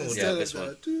this one we'll Yeah, do. this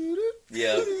one.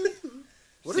 Yeah. Yeah.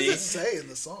 What See? does it say in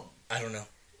the song? I don't know.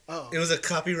 Oh, It was a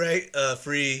copyright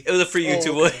free. It was a free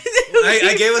YouTube Oh, one.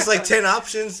 I gave us like 10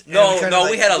 options. and No, kinda no,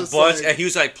 like- we had a just bunch, like- and he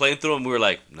was like playing through them. We were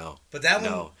like, no, But that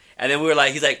one, no, and then we were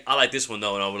like, he's like, I like this one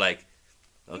though, and I was like,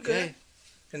 okay.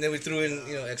 and then we threw in,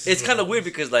 It's kind of weird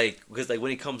because when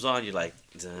he comes on, you're like,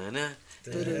 "Dun-na."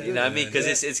 You know what I mean? Because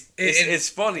it's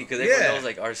funny because everyone Yeah. knows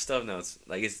like our stuff now. It's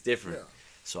like it's different, Yeah.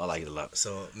 so I like it a lot.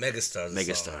 So megastar. the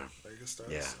Megastar. song. Megastar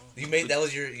Yeah. song. You made that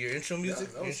was your intro Yeah,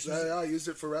 music. that was, I used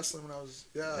it for wrestling when I was.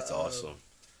 Yeah, That's awesome.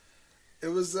 It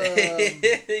was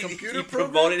he computer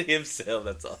promoted himself.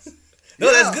 That's awesome.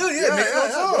 No, that's good. Yeah, make yeah,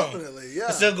 that song. definitely. Yeah,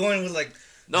 Instead of going with like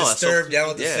No, that's so- disturbed down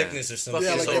with the yeah. sickness or something. yeah,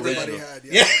 Fucking like so everybody original. had.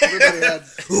 Yeah. Everybody had.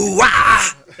 Ooh, wah!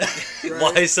 Right?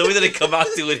 Why? So we didn't come out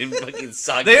to it in fucking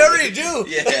soccer. They already do.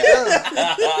 Yeah.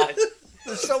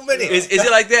 There's so many. is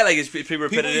it like that? Like it's pretty People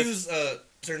repetitive? use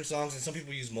certain songs, and some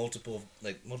people use multiple.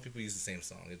 Like most people use the same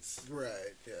song. It's Right.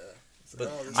 Yeah. It's But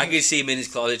like, oh, this I is- can see him in his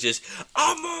closet just,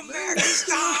 I'm a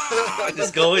megastar!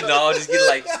 Just going on, just get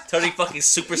like turning fucking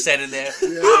Super Saiyan in there.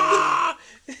 Ah!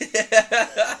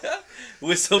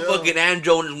 With some fucking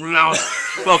Andro in his mouth,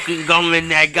 fucking gumming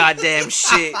that goddamn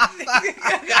shit.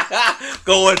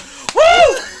 Going,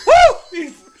 woo!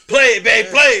 Woo! Play it, babe,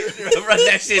 play it! Run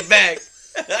that shit back.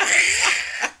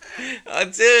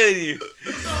 I'm telling you.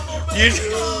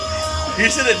 You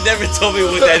should have never told me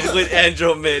what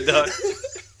Andro meant, dog.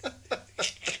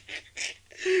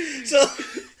 so.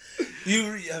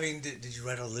 Did you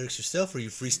write all the lyrics yourself, or you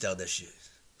freestyled that shit?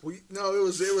 No, it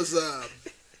was.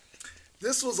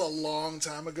 This was a long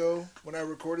time ago when I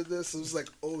recorded this. It was like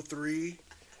 03.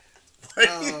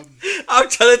 I'm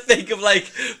trying to think of like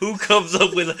who comes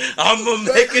up with I'm a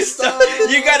megastar.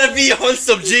 You gotta be on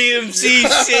some GMC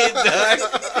shit, dog.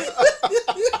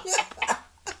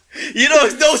 You know,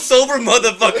 no sober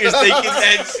motherfuckers thinking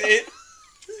that shit.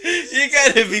 You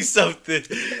gotta be something.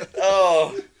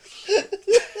 Oh.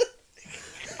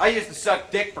 I used to suck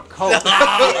dick for coke.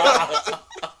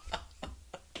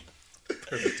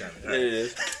 Perfect timing. There it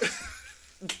is.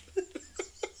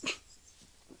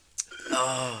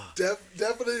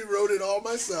 Definitely wrote it all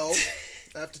myself.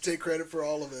 I have to take credit for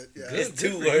all of it. Yeah. It's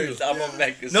 2 words. I'm gonna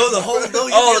make this. No, the whole. No,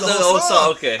 you Oh, did the whole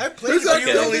song. Okay. I played There's it.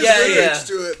 actually Okay. there's Yeah, lyrics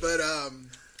yeah. to it, but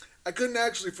I couldn't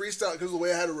actually freestyle because the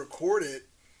way I had to record it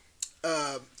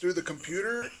through the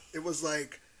computer, it was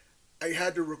like I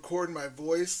had to record my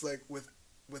voice like with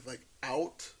like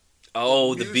out.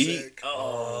 Oh, the beat. Music.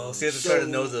 Oh, so you have to try to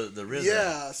know the rhythm.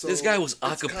 Yeah, so This guy was it's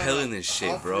acapella in kinda this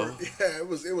shit, bro. awkward. Yeah, it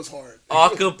was hard.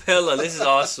 Acapella. This is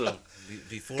awesome.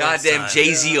 Before Goddamn it's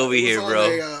Jay-Z over it was here,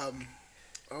 on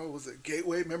bro. was it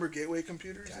Gateway? Remember Gateway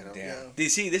computers? You know? Goddamn. Yeah. Do you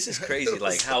see, this is crazy.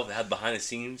 Like how behind the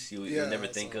scenes you Yeah, never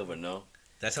think so- of or know.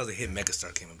 That's how the hit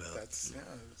Megastar came about. That's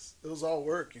it was all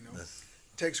work, you know.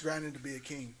 Takes grinding to be a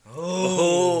king.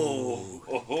 Oh.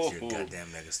 You're a goddamn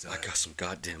Megastar. I got some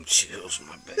goddamn chills on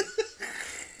my back.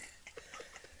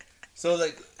 So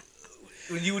like,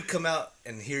 when you would come out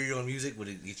and hear your own music, would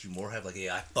it get you more hype? Like,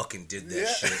 yeah, I fucking did that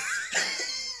Yeah. shit.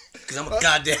 Because I'm a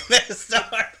goddamn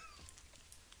Megastar.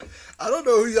 I don't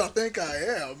know who y'all think I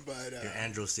am, but You're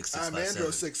Andro I'm 6657.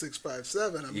 Andro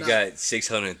 6657. I'm You not, got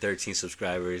 613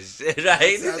 subscribers,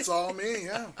 right? That's all me.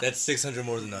 Yeah. That's 600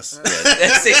 more than us.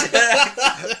 That's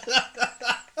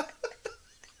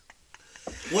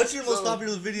What's your most So-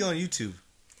 popular video on YouTube?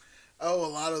 Oh, a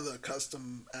lot of the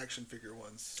custom action figure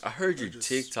ones. I heard your They're just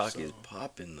TikTok so- is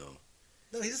popping though.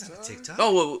 No, he doesn't have a TikTok.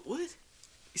 Oh, what?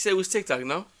 You said it was TikTok,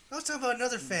 no? I was talking about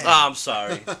another fan. Oh, I'm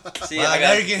sorry. See, Wow, I now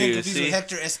got you're getting confused. confused See? with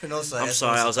Hector Espinosa. I'm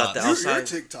sorry, I was out there. Your outside.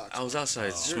 TikTok. I was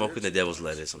outside Oh. smoking the devil's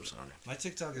lettuce. I'm sorry. My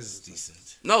TikTok is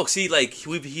decent. No, see, like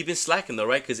he been slacking though,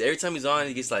 right? Because every time he's on,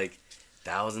 he gets like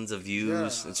thousands of views. Yeah,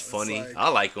 it's it's funny. like- I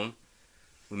like him.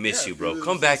 We miss Yeah, you, if bro. it was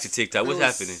Come back to just- TikTok. if What's it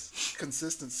was happening?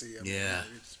 Consistency. I mean, Yeah.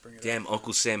 you just bring it Damn, up.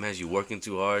 Uncle Sam has you working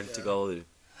too hard to Yeah. go.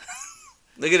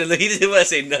 Look at him. He didn't want to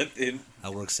say nothing. I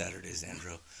work Saturdays,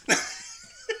 Andro.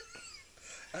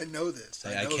 I know this.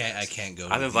 I know can't. this. I can't go.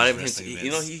 I've to invited these him to. wrestling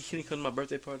You know, events. he didn't come to my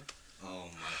birthday party. Oh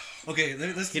my. Okay,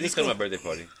 let's. He let's didn't come to go. my birthday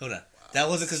party. Hold on. That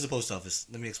wasn't because of the post office.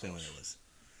 Let me explain what that was.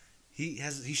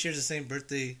 He shares the same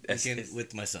birthday That's weekend his-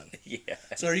 with my son. Yeah.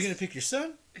 So are you gonna pick your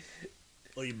son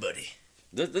or your buddy?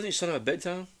 Doesn't your son have a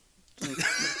bedtime?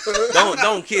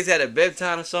 don't kids have a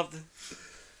bedtime or something?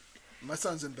 My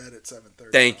son's in bed at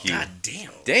 7:30. Thank you. God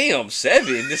damn. Damn,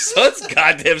 7. The sun's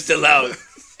goddamn still out.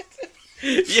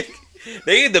 Yeah,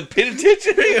 they in the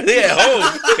penitentiary or they at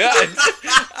home? God.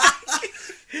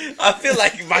 I feel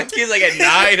like my kids like at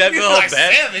 9. I feel all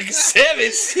bad.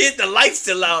 7. Shit, the light's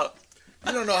still out.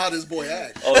 You don't know how this boy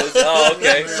acts. Oh,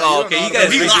 okay. Yeah, Oh, you okay. don't He know got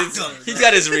his he locked reasons. up. He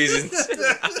got his reasons.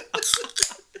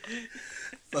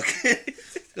 Okay.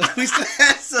 We still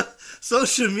have some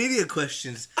social media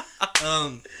questions.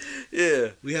 Yeah.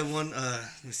 We have one.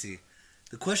 Let me see.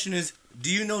 The question is,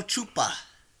 do you know Chupa?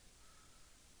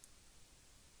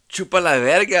 Chupa la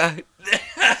verga.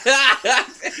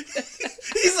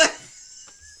 He's like,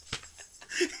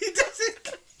 he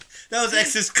doesn't. That was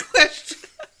X's question.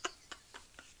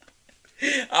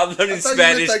 I'm learning I thought you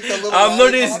meant, Spanish. like, the little I'm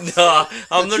learning. lollipops. No,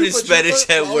 I'm The learning Chupa Spanish Chupa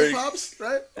at work. lollipops,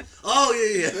 right? Oh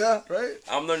yeah. Yeah, right.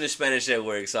 I'm learning Spanish at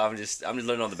work, so I'm just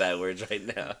learning all the bad words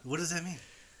right now. What does that mean?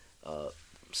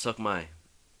 Suck my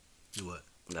Do what?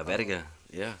 la verga.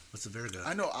 Yeah. What's a verga?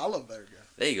 I know Ala Verga.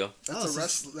 There you go. That's Oh, a so-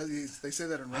 wrestler. They say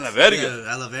that in La wrestling. verga.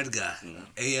 A la verga.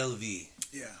 ALV.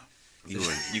 Yeah.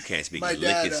 You can't speak My lick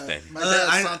dad, Spanish. my dad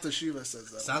I- Santa Shiva says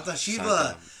that. Santa Shiva.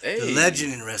 Santa. Hey. The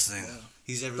legend in wrestling.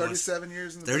 He's everyone's 37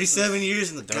 years in the 37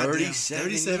 years in the goddamn 37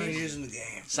 37 years. years in the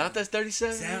game. Santa's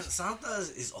 37. Santa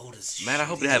is old as shit. Man, I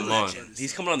hope they He's have a him on. legend.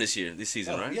 He's coming on this season,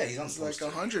 right? Yeah, he's on He's the like poster.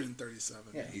 137.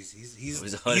 Yeah, he's He's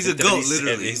a goat, 137.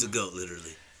 literally. He's a goat,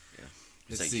 literally. Yeah.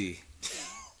 Let's like- see.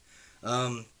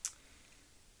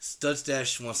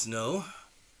 Studstash wants to know,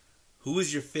 who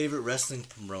is your favorite wrestling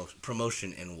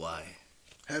promotion and why?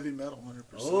 Heavy metal, 100%.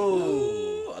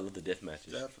 Oh, I love the death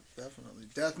matches. Definitely.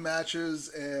 Death matches,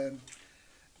 and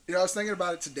you know, I was thinking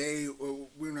about it today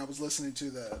when I was listening to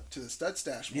the Stud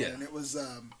Stash one, Yeah. and it was,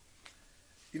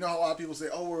 you know, how a lot of people say,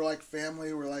 "Oh, we're like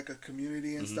family, we're like a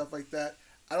community," and stuff like that.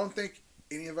 I don't think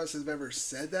any of us have ever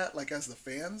said that, like as the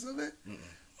fans of it,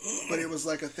 but it was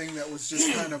like a thing that was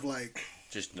just kind of like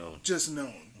Just known.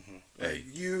 known. Hey. Like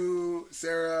you,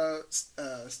 Sarah,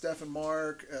 Steph and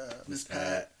Mark, Miss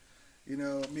Pat, you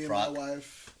know, me and Brock. my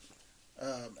wife,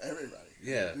 everybody.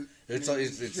 Yeah, it's Yeah.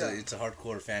 a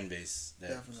hardcore fan base that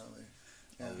Definitely.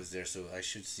 Yeah. was there, so I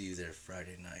should see you there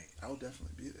Friday night. I'll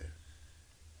definitely be there.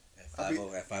 I'll be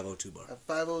 502 bar. at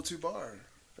 502 Bar,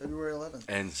 February 11th.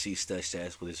 And see Stush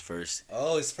Dash with his first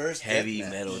Oh, his first heavy death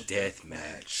match. metal death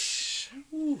match.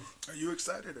 Are you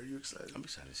excited? Are you excited? I'm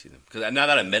excited to see them because now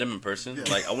that I met him in person,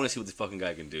 Yeah. like I want to see what this fucking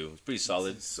guy can do. It's pretty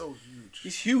solid. He's so huge.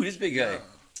 He's huge. This big guy.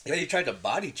 Yeah, you tried to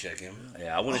body check him.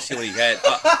 Yeah, I want to see what he had.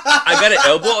 I got an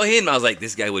elbow on him. I was like,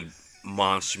 this guy would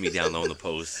monster me down low on the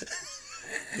post.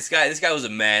 This guy was a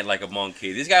mad like a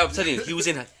monkey. This guy, I'm telling you, he was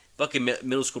in fucking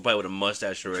middle school probably with a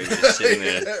mustache already, just sitting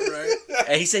there. Right?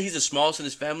 And he said he's the smallest in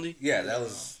his family. Yeah, that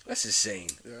was. That's insane.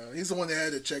 Yeah, he's the one that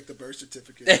had to check the birth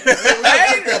certificate. Hey, we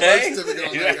gotta check that birth certificate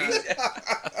on that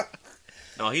guy.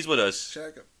 No, he's with us.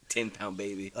 Check him. 10-pound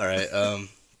baby. All right.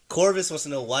 Corvus wants to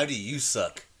know, why do you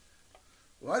suck?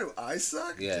 Why do I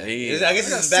suck? Yeah. Damn. I guess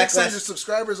I got it's 600 backlash.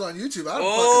 subscribers on YouTube. I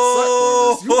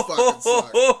don't fucking suck, Corvus. You fucking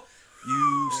suck.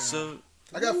 You Yeah. suck.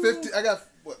 I got 50. I got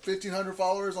what 1,500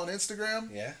 followers on Instagram.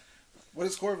 Yeah. What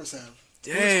does Corvus have?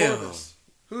 Damn.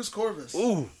 Who's Corvus?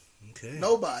 Ooh. Okay.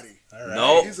 Nobody. All right.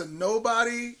 Nope. He's a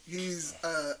nobody. He's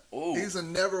Ooh. a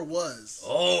never was.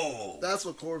 Oh. That's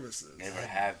what Corvus is. Never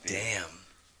have been. Damn.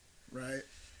 Right.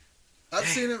 I've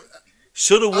seen him.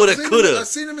 Shoulda, woulda, I've coulda.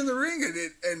 seen him in the ring,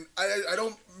 and I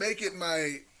don't make it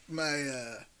my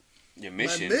Your my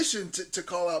mission. mission to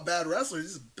call out bad wrestlers.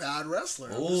 He's a bad wrestler.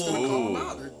 I'm just gonna call him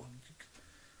out.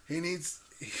 He needs.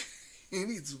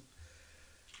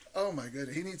 Oh my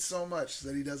goodness, he needs so much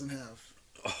that he doesn't have.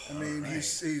 I mean, right.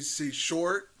 he's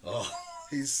short. Oh.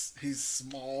 He's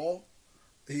small.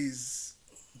 He's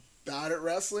bad at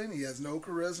wrestling. He has no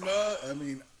charisma. I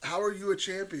mean, how are you a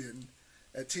champion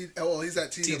at T? Oh, well, he's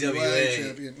at TWA, TWA.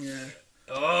 champion. Yeah.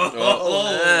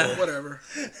 Oh. Whatever.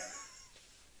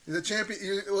 He's a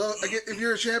champion. Well, if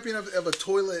you're a champion of a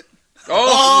toilet,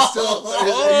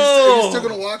 Oh. he's still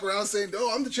gonna walk around saying,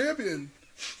 "Oh, I'm the champion."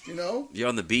 You know. You're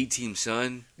on the B team,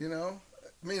 son. You know.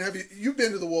 I mean, you've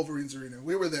been to the Wolverines arena?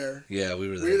 We were there. Yeah, we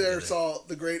were there. We were there. together. Saw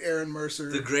the great Aaron Mercer.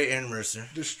 The great Aaron Mercer.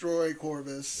 destroy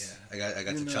Corvus. Yeah, I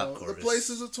got You to chop know, Corvus. the place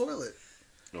is a toilet.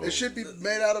 Oh. It should be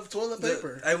made out of toilet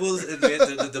paper. I will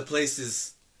admit the place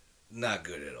is not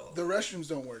good at all. The restrooms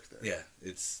don't work there. Yeah,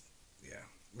 it's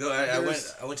No, I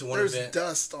went to one There's event.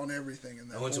 dust on everything in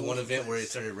that. I went to whole one event where it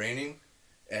place. started raining,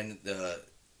 and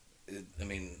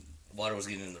water was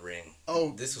getting in the ring.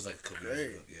 Oh, This was like a couple great.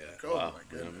 years ago. Yeah. Oh Wow. my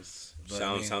goodness. But,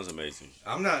 Sounds amazing.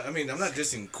 I'm not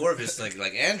dissing Corvus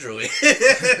like Andrew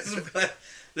is, but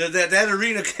that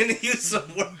arena can use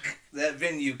some work. That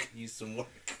venue can use some work.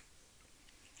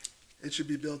 It should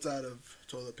be built out of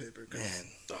toilet paper. 'Cause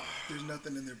Man, there's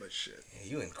nothing in there but shit.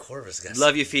 you and Corvus got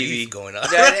Love some you, Phoebe. beef going on.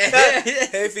 Hey,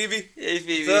 Hey, Phoebe.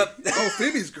 Phoebe. What's up? Oh,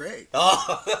 Phoebe's great.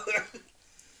 Oh.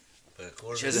 But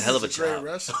Corvus. She has a hell of a She's great chop.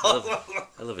 wrestler.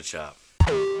 Hell of a chop.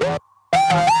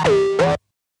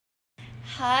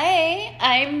 Hi,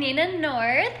 I'm Nina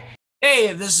North.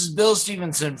 Hey, this is Bill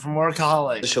Stevenson from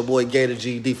Workaholics. It's your boy Gator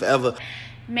GD forever.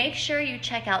 Make sure you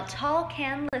check out Tall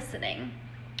Can Listening.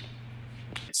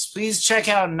 Please check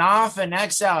out Knopf and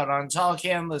X Out on Tall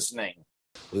Can Listening.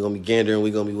 We're going to be gandering,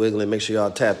 we're going to be wiggling. Make sure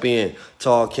y'all tap in.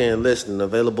 Tall Can Listening,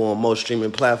 available on most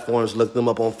streaming platforms. Look them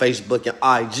up on Facebook and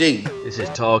IG. This is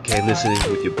Tall Can Listening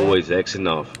with your boys X and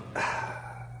Off.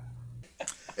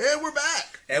 And we're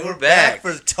back. And we're back.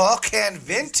 back for Talk and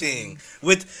Venting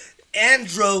with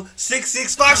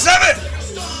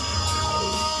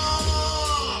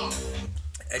Andro6657.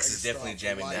 X is definitely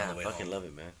jamming I down the I way fucking home. love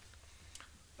it, man.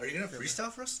 Are you gonna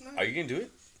freestyle for us tonight? Are you gonna do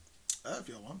it? If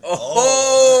you want.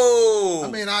 Oh! I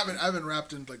mean, I haven't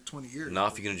rapped in like 20 years. Nah,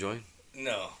 if you gonna join,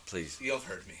 No, please, you've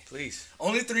heard me. please.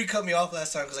 Only 3 cut me off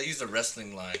last time because I used a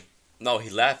wrestling line. No,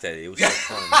 he laughed at it. It was so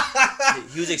fun.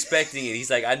 He was expecting it. He's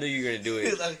like, I knew you were gonna do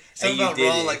it. Like, something you about did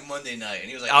Raw it. like Monday night, and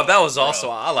he was like, Oh, that was bro. also.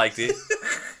 I liked it.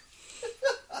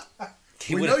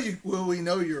 He We would've- know you. Well, we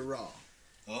know you're raw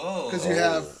Oh, because you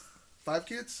have 5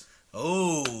 kids. 3.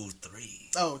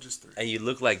 Oh, just 3. And you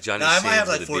look like Johnny No, I Sins might have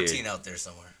like with a beard. 14 out there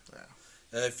somewhere.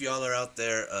 If y'all are out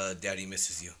there, Daddy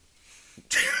misses you.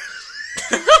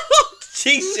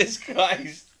 Jesus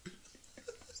Christ.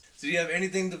 So do you have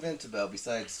anything to vent about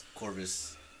besides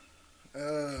Corvus?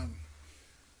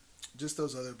 Just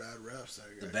those other bad refs.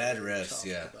 The bad refs, talked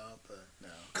yeah. About, but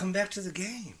Come back to the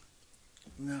game.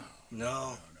 no.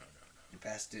 No. You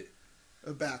passed it.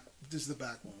 The back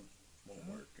won't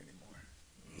work anymore.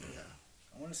 Yeah.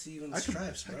 I want to see you in the I can,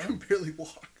 stripes, I bro. can barely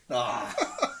walk. Ah.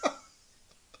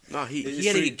 No, he It's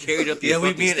had to free- get carried up the Yeah, we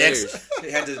fucking me and stairs.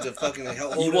 X had to fucking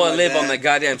help. You want to live on the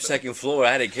goddamn second floor?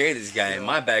 I had to carry this guy, and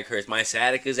my back hurts. My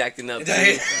sciatica's acting up.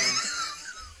 Too.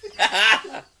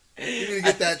 You need to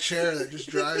get that chair that just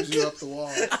drives you up the wall.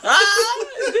 On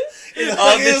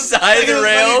the side of the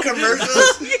rail.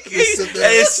 Commercials. Just sit And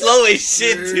there, it's slow as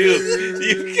shit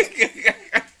too.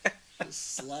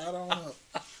 just slide on up.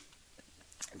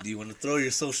 Do you want to throw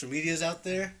your social medias out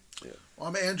there? Well,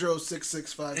 I'm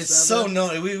Andro6657. It's so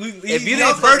known. If you I've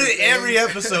didn't- heard it every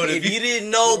episode. If you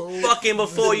didn't know fucking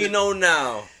before, you know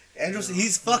now. Andrew,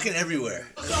 he's fucking everywhere.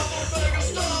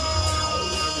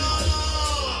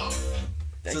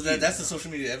 So that's the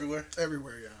social media everywhere.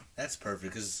 Everywhere, yeah. That's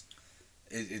perfect because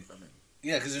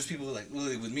because there's people like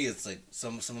really with me. It's like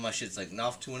some of my shit's like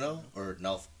Nalf 210 or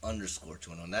Nalf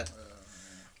 _210. And that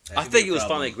I could think be it a was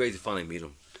problem. finally great to finally meet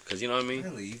him. Cause you know what I mean.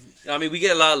 Really? I mean, we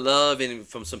get a lot of love and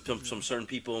from some certain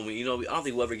people, and I don't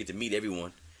think we'll ever get to meet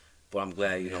everyone. But I'm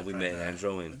glad we met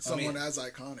Andrew and Someone as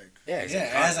iconic.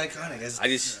 As iconic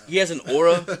as he has an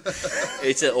aura.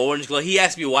 It's an orange glow. He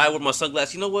asked me why I wear my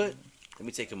sunglasses. You know what? Let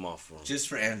me take them off for him. just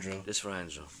for Andrew. Just for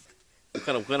Andrew. What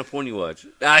kind of porn you watch?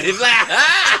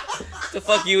 The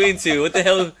fuck you into? What the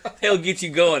hell gets you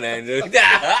going, Andrew?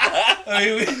 I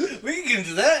mean, we can get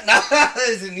into that.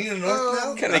 Is it Nina North now?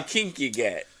 What kind of kink you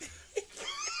got?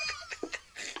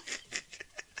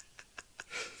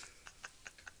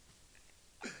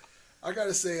 I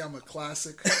gotta say, I'm a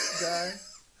classic guy.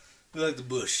 We like the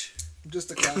bush. I'm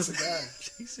just a classic guy.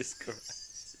 Jesus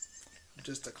Christ. I'm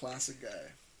just a classic guy.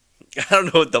 I don't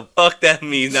know what the fuck that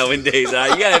means nowadays. You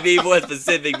gotta be more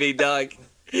specific, big dog.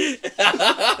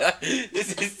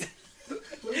 This is.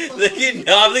 Look at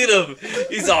him.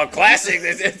 He's all classic.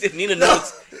 Nina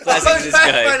knows classic. This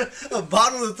guy. I find a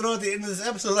bottle to throw at the end of this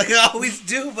episode, like I always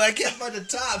do, but I can't find the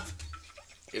top.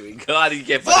 Here we go. How did you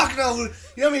get? Fuck no! You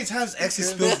know how many times X has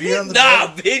spilled beer on the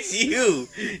Nah, bed?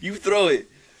 bitch, you throw it.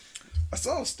 I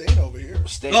saw a stain over here.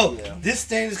 Oh, this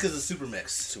stain is because of Supermix.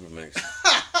 Super mix.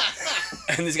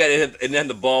 And this guy didn't have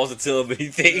the balls to tell him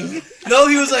anything. No,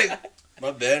 he was like,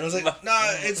 my bad. I was like, nah,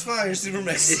 it's fine. You're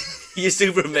Supermix. You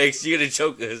super mix. You're gonna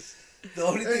choke us. The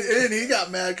only thing And he got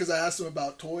mad because I asked him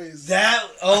about toys. I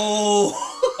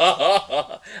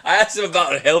I asked him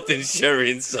about health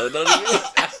insurance, so don't even.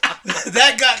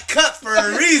 that got cut for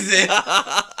a reason.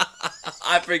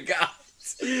 I forgot.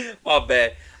 My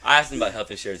bad. I asked him about health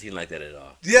insurance. He didn't like that at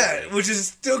all. Yeah, which is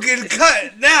still getting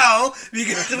cut now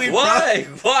because we Why?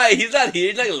 Why? He's not here.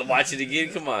 He's not gonna watch it again.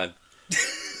 Come on.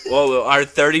 Well, our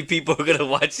 30 people are gonna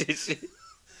watch this shit.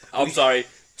 I'm sorry.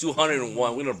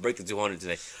 201. We're gonna break the 200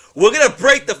 today. We're gonna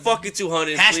break the fucking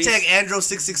 200. Hashtag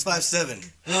Andro6657.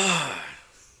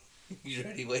 You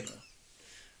ready? Wait.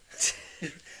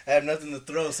 I have nothing to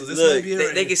throw, so this Look, might be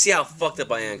they can see how fucked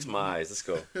up I am to my eyes. Let's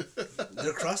go.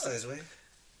 They're crossed eyes, way.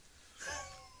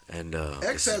 And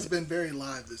X has been very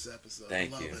live this episode.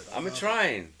 thank Love you. It. I've been Love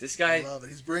trying. This it. guy, Love it.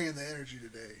 He's bringing the energy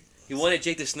today. he wanted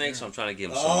Jake the Snake, so I'm trying to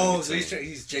give him Oh, something. so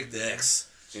he's Jake the X.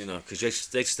 You know, because Jake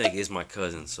the Snake is my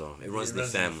cousin, so it runs in the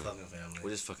family. fucking family. We're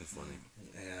just fucking funny.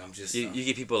 Yeah, I'm just. You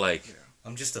get people like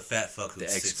I'm just a fat fuck who the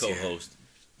sits ex-co-host.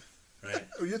 here, right?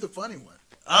 Oh, you're the funny one.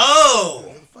 Oh.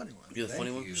 You're the funny one. You're the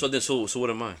funny one. you. So then, so what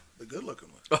am I? The good looking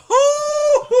one.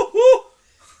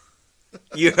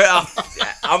 You're.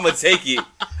 I'm gonna take it.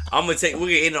 We're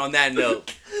gonna end on that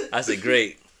note. I said,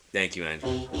 great. Thank you, Andrew.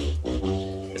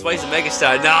 That's why he's a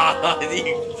megastar. Nah,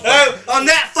 Hey, on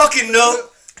that fucking note.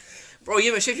 bro, you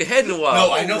haven't shaken your head in a while.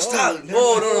 No, I know. Stop.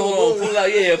 Oh, no. Pull it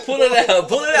out. Yeah, pull it out.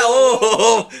 Pull it out.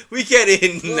 Oh, we can't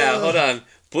end now. Hold on.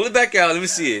 Pull it back out. Let me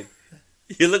see it.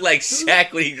 You look like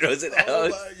Shaq when he grows it out. Oh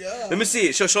my god. Let me see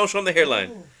it. Show him the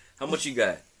hairline. How much you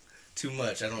got? Too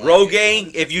much. I don't.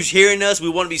 Rogaine, if you're hearing us, we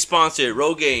want to be sponsored.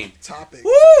 Rogaine. Topic.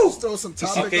 Woo! Just throw some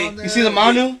topic Okay. on there. You see the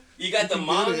Manu? You got the You can do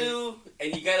Manu,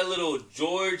 and you got a little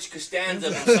George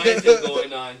Costanza from Seinfeld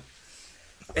going on.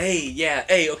 Hey, yeah.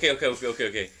 Hey,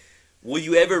 okay. Will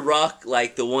you ever rock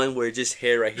like the one where just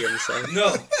hair right here on the side?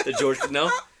 No. The George, no?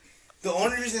 The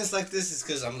only reason it's like this is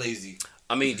because I'm lazy.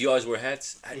 I mean, do you always wear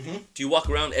hats? Mhm. Do you walk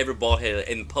around ever bald headed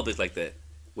in public like that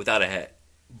without a hat?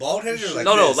 Bald headed or like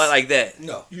No, this? like that.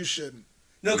 No. You shouldn't.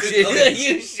 No, cause, You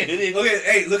okay. shouldn't. Okay,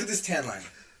 hey, look at this tan line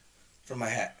from my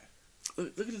hat.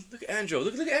 Look at Andrew.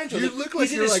 Look at Andrew. You look like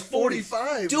he's in you're his like 40s.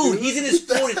 45. Dude, he's in his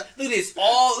 40s. Look at this.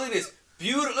 Look at this.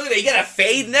 Beautiful. Look at that. He got a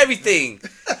fade and everything.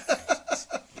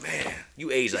 Man,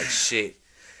 you age like shit.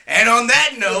 And on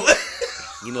that note,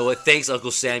 You know what? Thanks,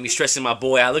 Uncle Sam. You're stressing my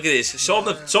boy out. Look at this. Show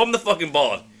him the fucking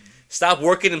ball. Stop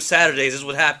working him Saturdays. This is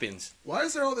what happens. Why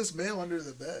is there all this mail under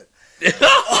the bed?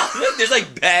 There's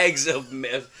like bags of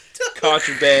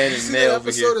contraband You and see mail that over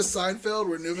episode here. of Seinfeld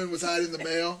where Newman was hiding the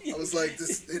mail? I was like,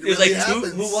 this. It was really like two-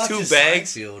 happens. who watches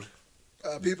bags? Seinfeld?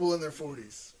 People in their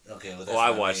 40s. Okay, well, Oh,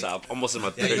 I watched that. I'm almost in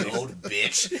my Yeah, you 30s. old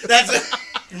bitch. That's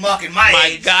you're mocking my My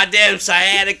age. goddamn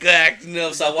sciatica acting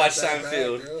up, so I watched That bad,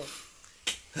 Seinfeld. girl.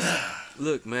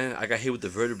 Look, man, I got hit with the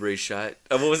vertebrae shot.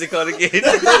 What was it called again?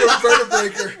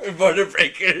 Vertebraker.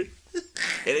 Vertebraker.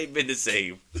 It ain't been the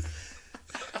same.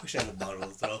 Wish I had a bottle to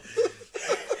throw.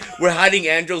 We're hiding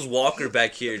Andrew's walker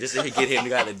back here just to get him to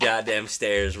go the goddamn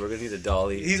stairs. We're gonna need a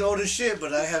dolly. He's old as shit,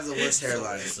 but I have the worst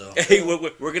hairline, so. Hey,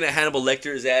 we're gonna Hannibal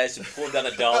Lecter his ass and pull him down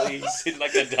the dolly. He's sitting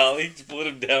like a dolly, just pulling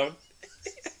him down.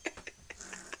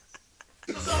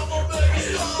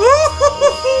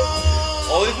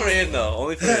 Only for him, though.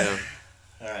 Only for him.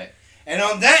 Alright. And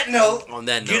on that note,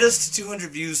 Get get us to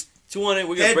 200 views. 200.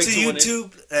 We're gonna Head break to 200.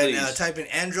 YouTube and Please. type in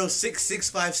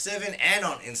Andro6657 and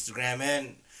on Instagram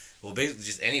and, well, basically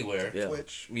just anywhere. Yeah.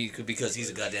 Twitch. Because he's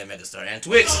a goddamn megastar. And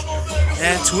Twitch.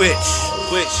 And Twitch.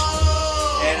 Twitch.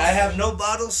 And I have no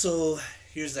bottle, so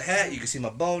here's the hat. You can see my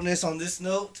baldness on this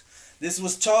note. This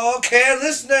was Tall Can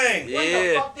Listening.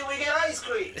 Yeah. Did we get ice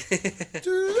cream?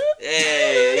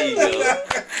 Hey, there you go.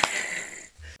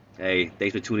 Hey,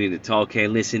 thanks for tuning in to Tall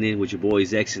Can Listening with your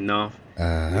boys X and Off. We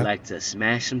like to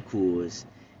smash some cools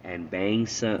and bang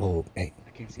some. Oh, hey, I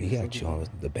can't see you this. got you on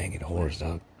the banging horse,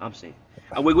 dog. I'm saying.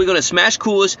 We're gonna smash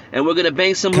cools and we're gonna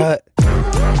bang some. Cut.